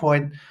 At some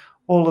point,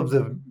 all of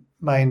the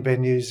main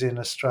venues in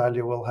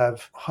Australia will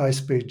have high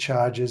speed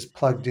chargers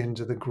plugged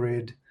into the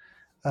grid.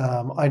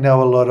 I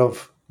know a lot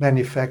of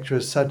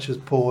manufacturers such as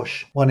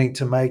Porsche wanting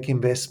to make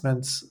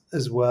investments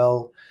as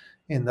well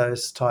in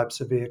those types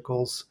of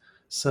vehicles.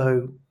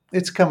 So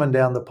it's coming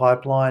down the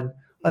pipeline.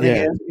 I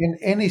think in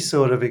any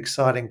sort of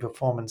exciting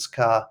performance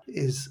car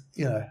is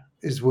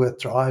worth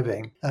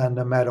driving, and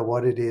no matter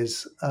what it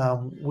is.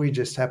 We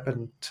just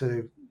happen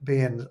to be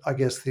in, I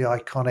guess, the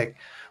iconic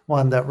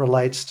one that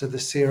relates to the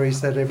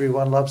series that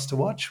everyone loves to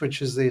watch,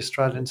 which is the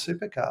Australian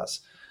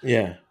supercars.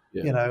 Yeah.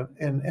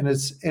 And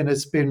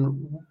it's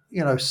been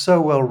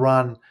so well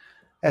run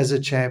as a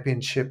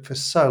championship for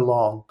so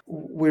long.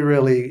 We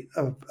really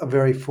are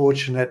very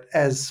fortunate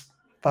as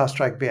Fast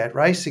Track V8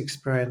 race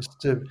experience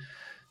to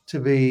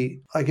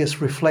be, I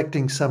guess,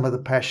 reflecting some of the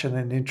passion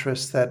and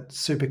interest that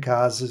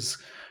supercars has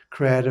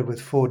created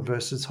with Ford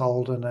versus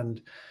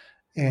Holden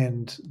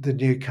and the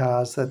new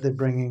cars that they're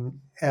bringing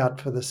out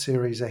for the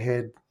series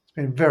ahead. It's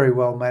been a very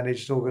well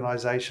managed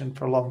organisation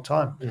for a long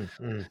time.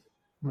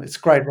 Mm-hmm. It's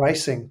great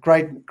racing,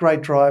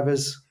 great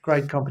drivers,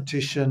 great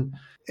competition.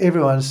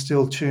 Everyone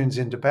still tunes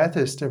into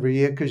Bathurst every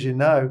year because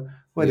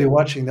whether you're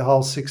watching the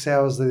whole 6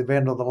 hours of the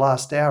event or the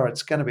last hour,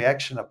 it's going to be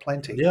action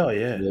aplenty. Yeah,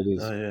 it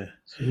is. Oh, yeah.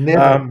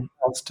 Never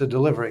fails to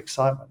deliver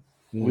excitement.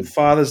 With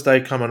Father's Day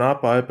coming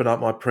up, I open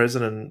up my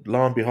present, and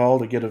lo and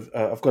behold,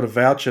 I've got a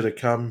voucher to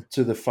come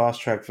to the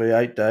Fast Track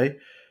V8 Day.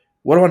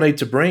 What do I need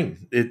to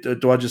bring?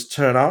 Do I just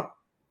turn up?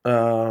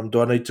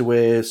 Do I need to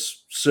wear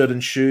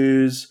certain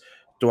shoes?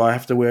 Do I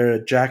have to wear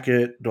a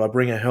jacket? Do I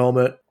bring a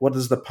helmet? What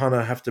does the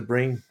punter have to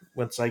bring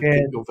once they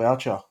get your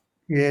voucher?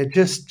 Yeah,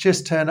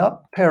 just turn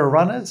up. Pair of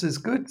runners is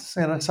good.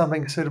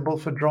 Something suitable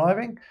for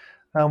driving.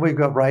 We've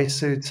got race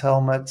suits,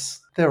 helmets.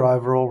 They're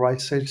overall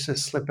race suits.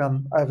 Just slip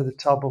on over the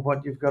top of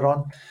what you've got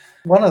on.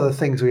 One of the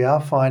things we are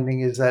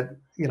finding is that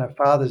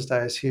Father's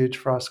Day is huge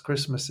for us.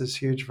 Christmas is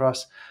huge for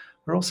us.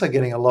 We're also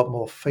getting a lot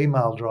more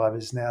female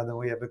drivers now than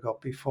we ever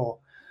got before.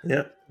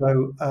 Yeah.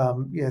 So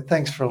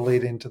thanks for a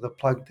lead into the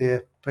plug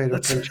there, Peter.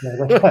 Appreciate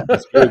it.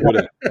 That's very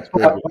good.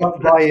 I'll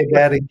buy your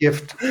dad a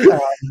gift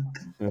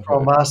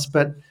from us,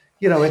 but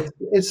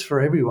it's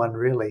for everyone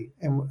really,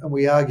 and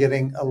we are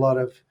getting a lot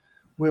of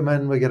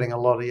women. We're getting a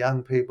lot of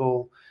young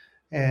people,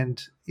 and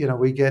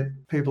we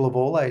get people of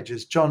all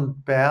ages. John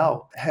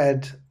Bow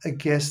had a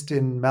guest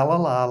in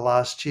Malala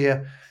last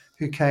year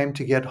who came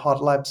to get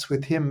hot laps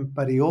with him,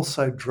 but he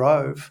also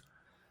drove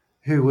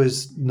who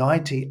was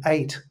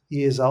 98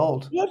 years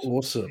old.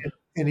 Awesome.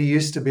 And he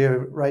used to be a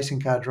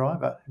racing car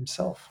driver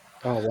himself.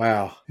 Oh,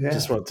 wow. Yeah.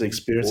 Just wanted to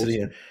experience it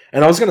again.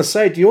 And I was going to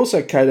say, do you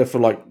also cater for,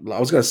 like, I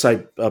was going to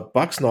say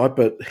Bucks night,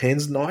 but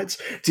hens nights?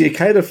 Do you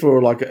cater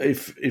for, like,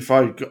 if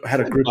I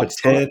had a group of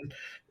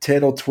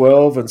 10 or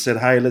 12 and said,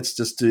 hey, let's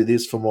just do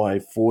this for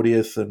my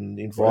 40th and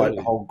invite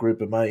a whole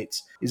group of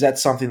mates? Is that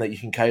something that you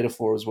can cater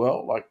for as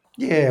well? Like,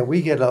 yeah,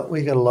 we get a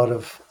lot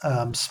of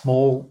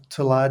small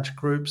to large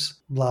groups.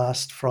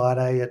 Last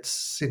Friday at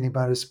Sydney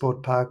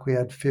Motorsport Park, we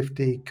had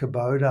 50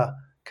 Kubota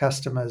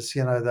customers,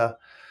 the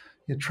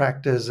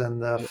tractors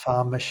and the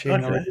farm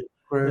machinery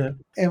group.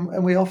 Yeah.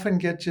 And we often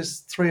get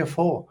just 3 or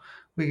 4.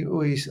 We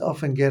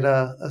often get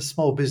a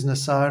small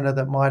business owner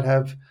that might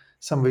have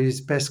some of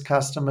his best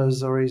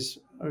customers or his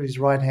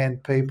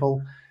right-hand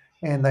people,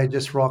 and they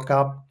just rock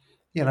up.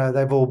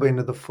 They've all been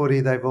to the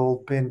footy, they've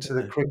all been to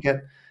the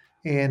cricket,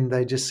 and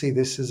they just see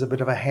this as a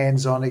bit of a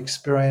hands-on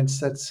experience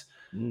that's,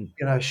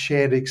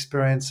 shared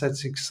experience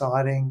that's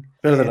exciting.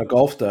 Better than a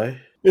golf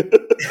day.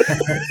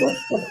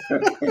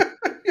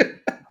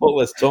 All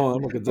less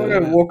time. I could I'm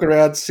going to walk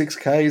around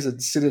 6Ks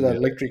and sit in an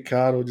electric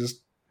car or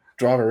just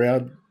drive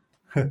around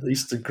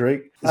Eastern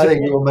Creek. I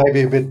think you're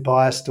maybe a bit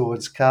biased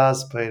towards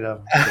cars,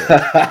 Peter.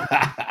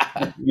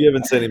 You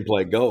haven't seen him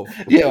play golf.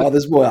 Yeah, well,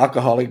 there's more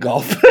alcohol in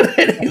golf.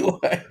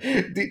 Anyway,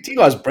 do you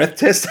guys breath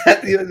test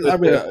that? I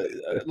mean,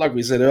 like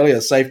we said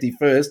earlier, safety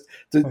first.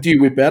 Do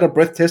you whip out a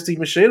breath testing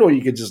machine, or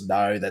you can just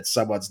know that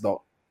someone's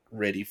not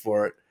ready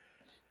for it?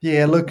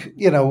 Yeah, look,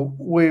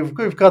 we've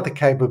got the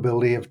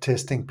capability of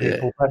testing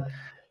people, but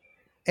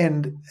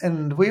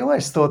and we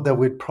always thought that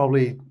we'd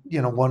probably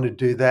want to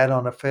do that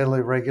on a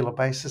fairly regular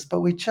basis, but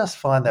we just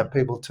find that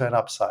people turn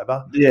up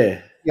sober.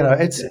 Yeah.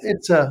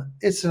 It's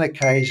an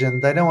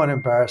occasion. They don't want to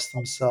embarrass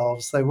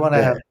themselves. They want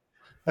to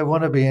they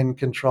want to be in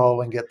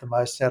control and get the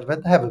most out of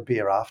it. They have a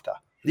beer after.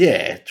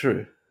 Yeah,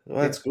 true.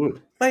 Well, that's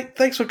good, mate.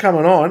 Thanks for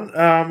coming on.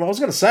 I was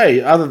going to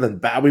say, other than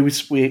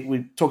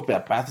we talked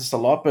about Bathurst a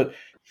lot, but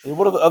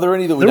are there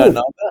any that we don't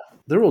know about?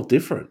 They're all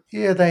different.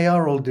 Yeah, they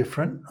are all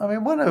different. I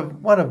mean, one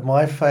of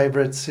my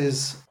favourites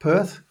is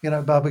Perth.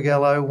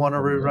 Barbagallo,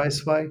 Wanneroo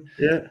Raceway.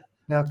 Yeah.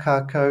 Now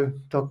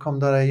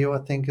carco.com.au,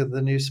 I think, are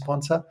the new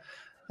sponsor.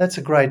 That's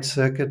a great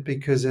circuit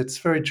because it's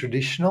very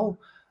traditional.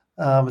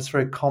 It's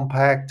very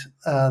compact.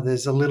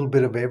 There's a little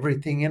bit of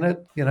everything in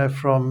it,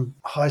 from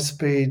high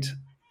speed,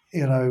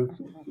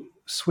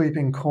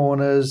 sweeping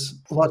corners,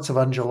 lots of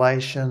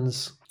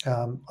undulations.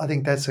 I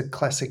think that's a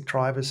classic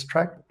driver's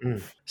track.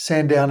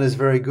 Sandown is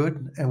very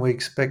good, and we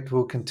expect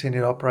we'll continue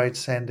to operate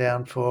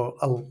Sandown for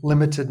a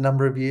limited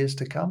number of years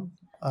to come.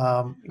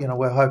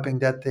 We're hoping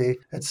that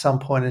at some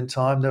point in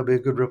time there'll be a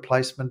good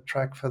replacement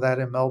track for that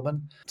in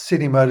Melbourne.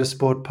 Sydney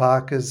Motorsport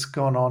Park has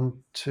gone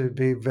on to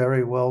be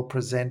very well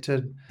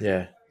presented.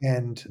 Yeah,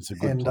 and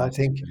I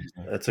think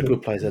that's a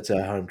good place. That's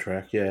our home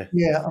track. Yeah,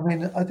 yeah. I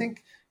mean, I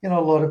think a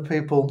lot of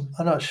people.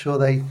 I'm not sure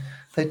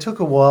they took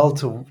a while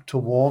to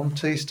warm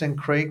to Eastern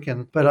Creek,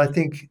 but I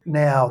think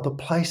now the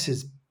place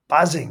is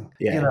buzzing.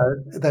 Yeah.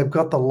 They've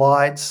got the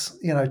lights.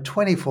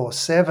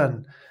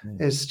 24/7.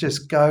 It's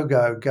just go,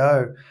 go,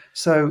 go.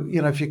 So,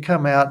 if you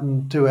come out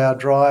and do our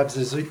drives,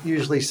 there's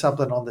usually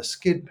something on the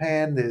skid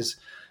pan. There's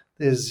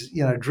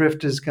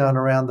drifters going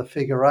around the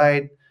figure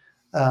eight.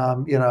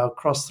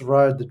 Across the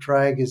road, the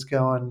drag is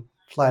going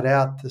flat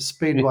out. The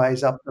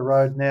speedway's up the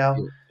road now.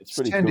 It's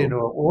turned into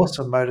an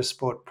awesome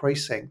motorsport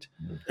precinct.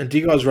 And do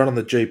you guys run on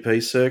the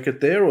GP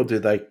circuit there, or do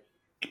they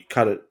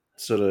cut it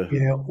sort of?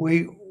 Yeah,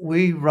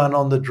 we run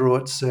on the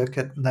Druitt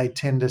circuit, and they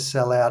tend to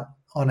sell out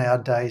on our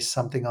days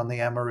something on the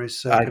Amaroo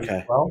circuit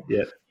as well.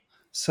 Yeah.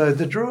 So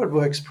the Druitt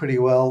works pretty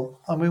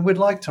well. I mean, we'd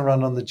like to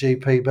run on the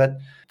GP, but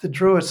the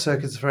Druitt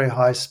circuit's very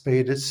high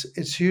speed.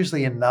 It's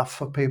usually enough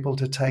for people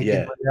to take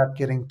in without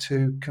getting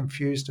too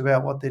confused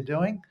about what they're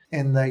doing,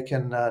 and they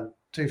can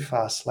do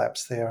fast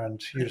laps there. And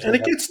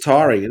it gets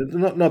tiring.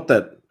 Not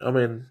that, I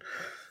mean,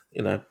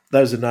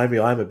 those who know me,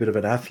 I'm a bit of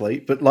an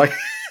athlete, but like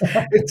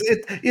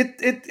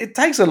it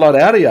takes a lot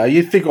out of you.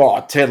 You think,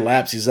 10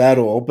 laps, is that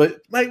all? But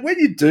mate, when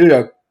you do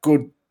a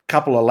good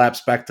couple of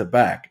laps back to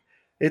back,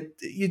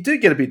 you do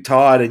get a bit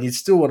tired, and you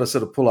still want to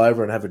sort of pull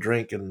over and have a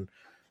drink and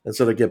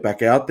sort of get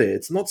back out there.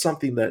 It's not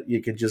something that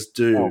you can just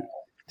do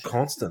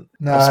constant.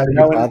 No,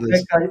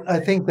 I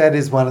think that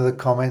is one of the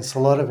comments. A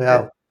lot of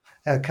our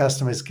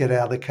customers get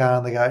out of the car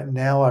and they go,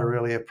 now I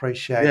really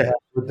appreciate how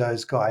good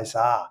those guys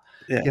are.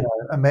 Yeah.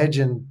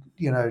 Imagine,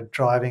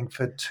 driving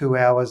for 2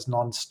 hours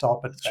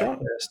nonstop at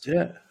Bathurst.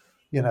 Yeah.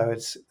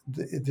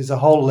 There's a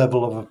whole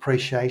level of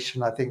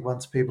appreciation, I think,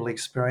 once people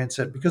experience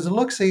it, because it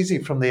looks easy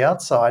from the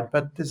outside,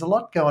 but there's a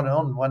lot going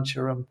on once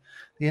you're on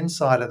the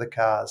inside of the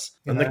cars.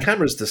 And the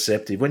camera's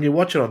deceptive. When you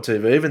watch it on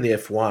TV, even the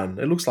F1,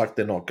 it looks like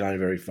they're not going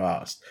very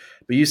fast.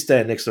 But you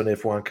stand next to an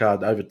F1 car,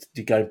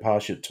 you're going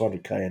past you at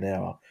 200k an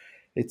hour.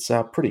 It's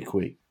pretty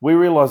quick. We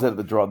realised that at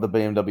the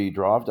BMW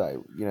drive day,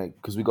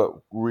 because we got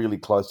really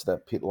close to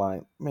that pit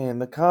lane. Man,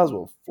 the cars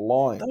were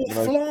flying. They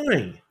were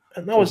flying.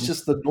 And that was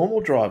just the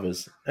normal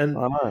drivers. And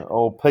I know.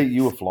 Oh, Pete,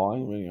 you were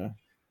flying.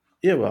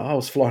 Yeah, well, I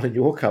was flying in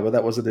your car, but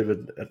that wasn't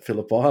even at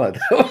Phillip Island.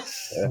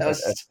 That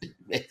was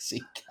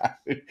Mexico.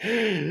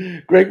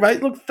 Greg,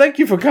 mate, look, thank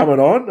you for coming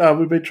on.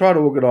 We've been trying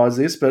to organise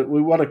this, but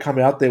we want to come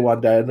out there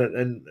one day,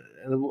 and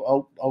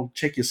I'll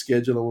check your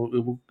schedule,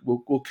 and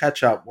we'll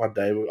catch up one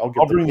day. I'll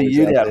bring the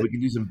ute out. We can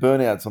do some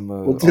burnouts on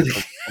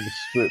the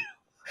strip.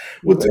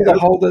 We'll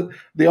do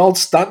the old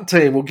stunt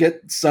team. We'll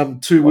get some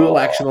two-wheel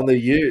action on the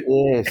ute.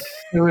 Yes.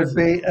 It would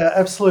be an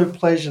absolute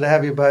pleasure to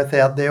have you both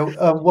out there.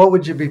 What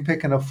would you be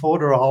picking, a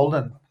Ford or a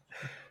Holden?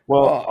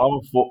 Well,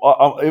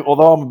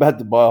 although I'm about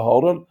to buy a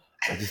Holden,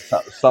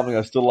 something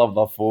I still love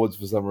the Fords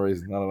for some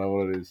reason. I don't know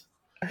what it is.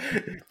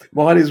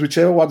 Mine is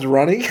whichever one's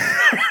running.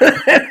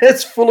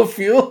 It's full of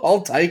fuel.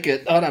 I'll take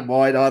it. I don't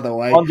mind either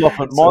way.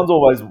 Mine's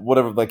always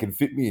whatever they can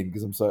fit me in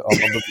because I'm a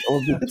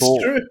bit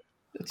tall.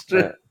 It's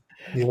true.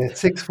 Yeah,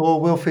 6'4"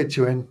 will fit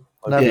you in.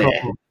 No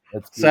problem.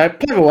 So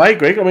plug away,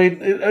 Greg. I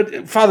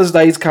mean, Father's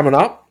Day is coming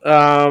up.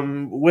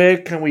 Where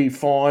can we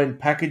find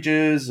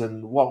packages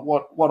and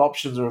what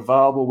options are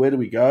available? Where do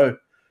we go?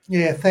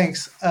 Yeah,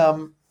 thanks.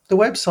 The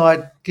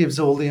website gives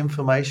all the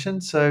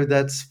information. So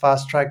that's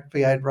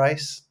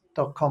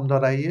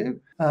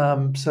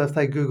fasttrackv8race.com.au. So if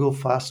they Google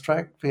Fast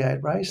Track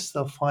V8 Race,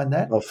 they'll find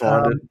that. They'll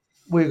find it.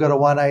 We've got a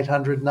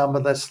 1-800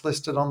 number that's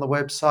listed on the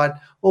website.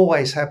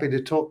 Always happy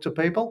to talk to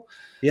people.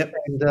 Yep.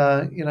 And,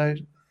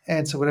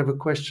 answer whatever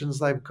questions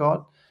they've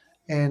got.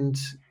 And,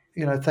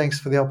 thanks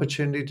for the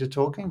opportunity to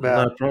talking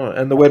about. No problem.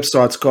 And the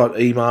website's got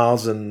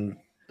emails and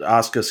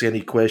ask us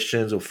any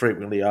questions or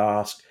frequently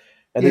asked.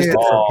 And there's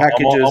different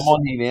packages. I'm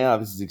on here now.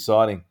 This is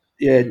exciting.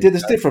 Yeah,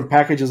 there's different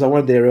packages. I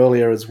went there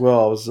earlier as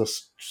well. I was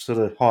just sort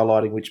of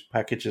highlighting which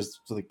packages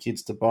for the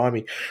kids to buy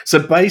me. So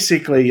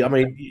basically, I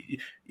mean,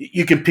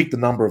 you can pick the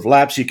number of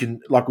laps. You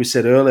can, like we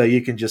said earlier,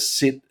 you can just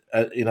sit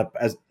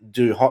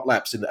do hot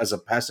laps as a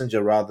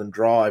passenger rather than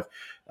drive.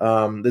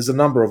 There's a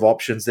number of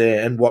options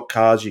there, and what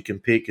cars you can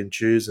pick and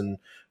choose, and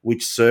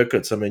which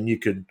circuits. I mean, you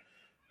could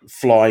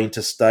fly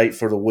interstate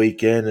for the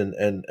weekend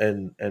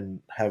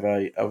and have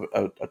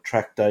a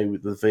track day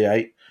with the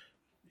V8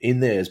 in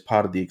there as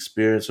part of the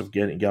experience of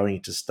going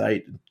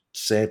interstate and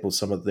sample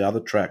some of the other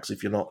tracks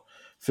if you're not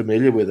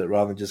familiar with it,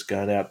 rather than just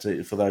going out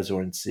for those who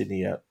are in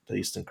Sydney out to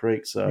Eastern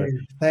Creek. So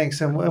thanks,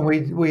 and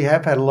we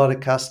have had a lot of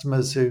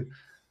customers who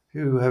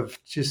have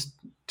just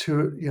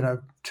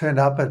turned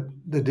up at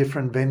the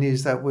different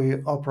venues that we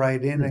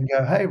operate in and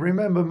go, hey,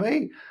 remember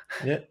me?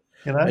 Yeah.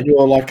 And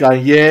you're like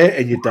going, yeah,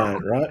 and you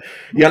don't, right?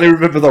 You only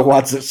remember the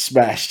ones that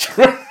smashed.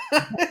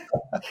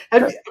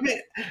 I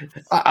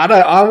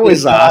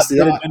always ask. I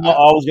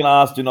was going to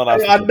ask, do not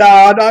ask. I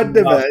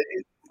never.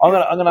 I'm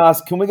going to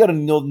ask, can we go to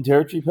Northern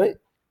Territory, Pete?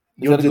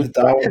 You'll do the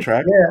Darwin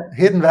track? Yeah,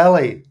 Hidden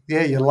Valley.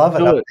 Yeah, you love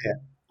it up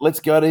there. Let's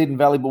go to Hidden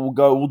Valley, but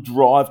we'll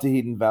drive to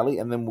Hidden Valley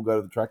and then we'll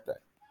go to the track day.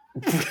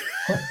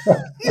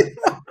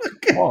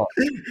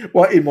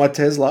 What, in my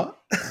Tesla?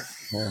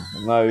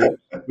 No,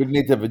 we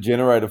need to have a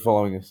generator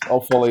following us.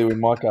 I'll follow you in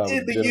my car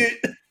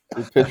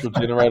with petrol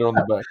generator on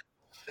the back.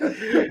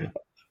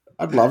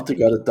 I'd love to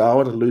go to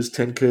Darwin and lose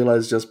 10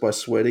 kilos just by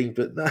sweating,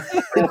 but no.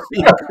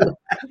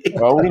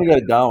 Well, we're going to go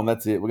to Darwin.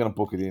 That's it. We're going to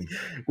book it in.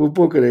 We'll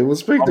book it in. We'll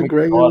speak to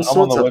Greg. We'll I'm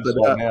on the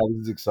website now.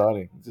 This is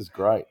exciting. This is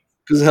great.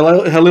 Because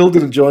Halil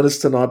didn't join us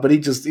tonight, but he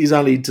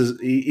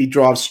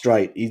drives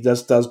straight. He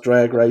just does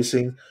drag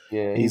racing.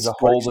 Yeah, he's a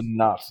Holden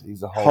nut.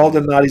 He's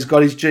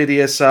got his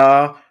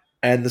GDSR,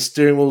 and the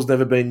steering wheel's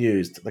never been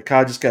used. The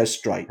car just goes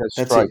straight. That's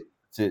it.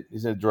 That's it.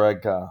 He's a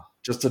drag car.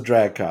 Just a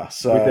drag car.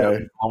 So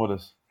 3,000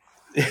 kilometers.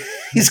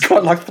 He's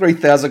got like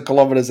 3,000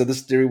 kilometers, and the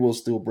steering wheel's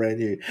still brand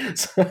new.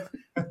 So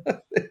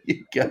there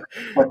you go.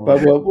 But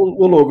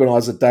we'll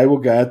organise a day. We'll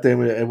go out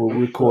there and we'll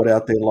record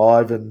out there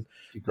live and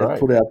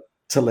put our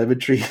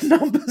telemetry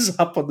numbers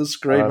up on the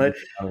screen, mate.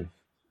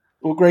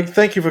 Well, Greg,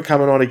 thank you for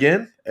coming on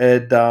again,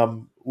 and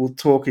we'll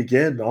talk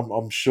again.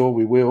 I'm sure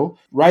we will.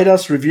 Rate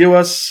us, review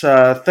us.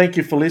 Thank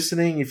you for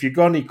listening. If you've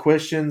got any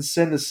questions,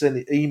 send us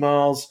any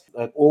emails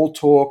at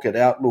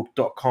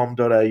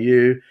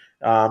alltalk@outlook.com.au.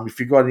 If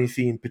you've got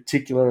anything in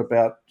particular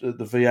about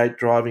the V8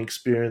 driving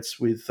experience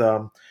with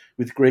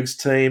Greg's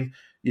team,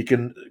 you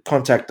can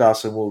contact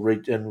us and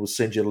we'll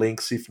send you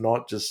links. If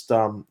not, just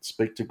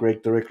speak to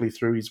Greg directly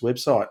through his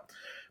website.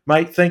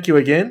 Mate, thank you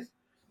again.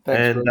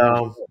 Thanks,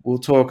 and we'll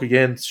talk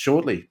again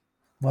shortly.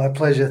 My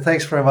pleasure.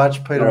 Thanks very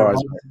much, Peter. Right,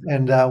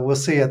 and we'll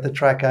see you at the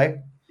track, eh?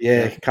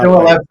 Yeah.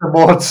 We'll have some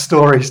more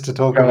stories to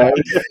talk about.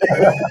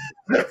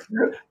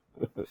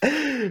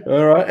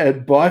 All right,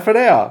 and bye for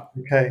now.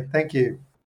 Okay, thank you.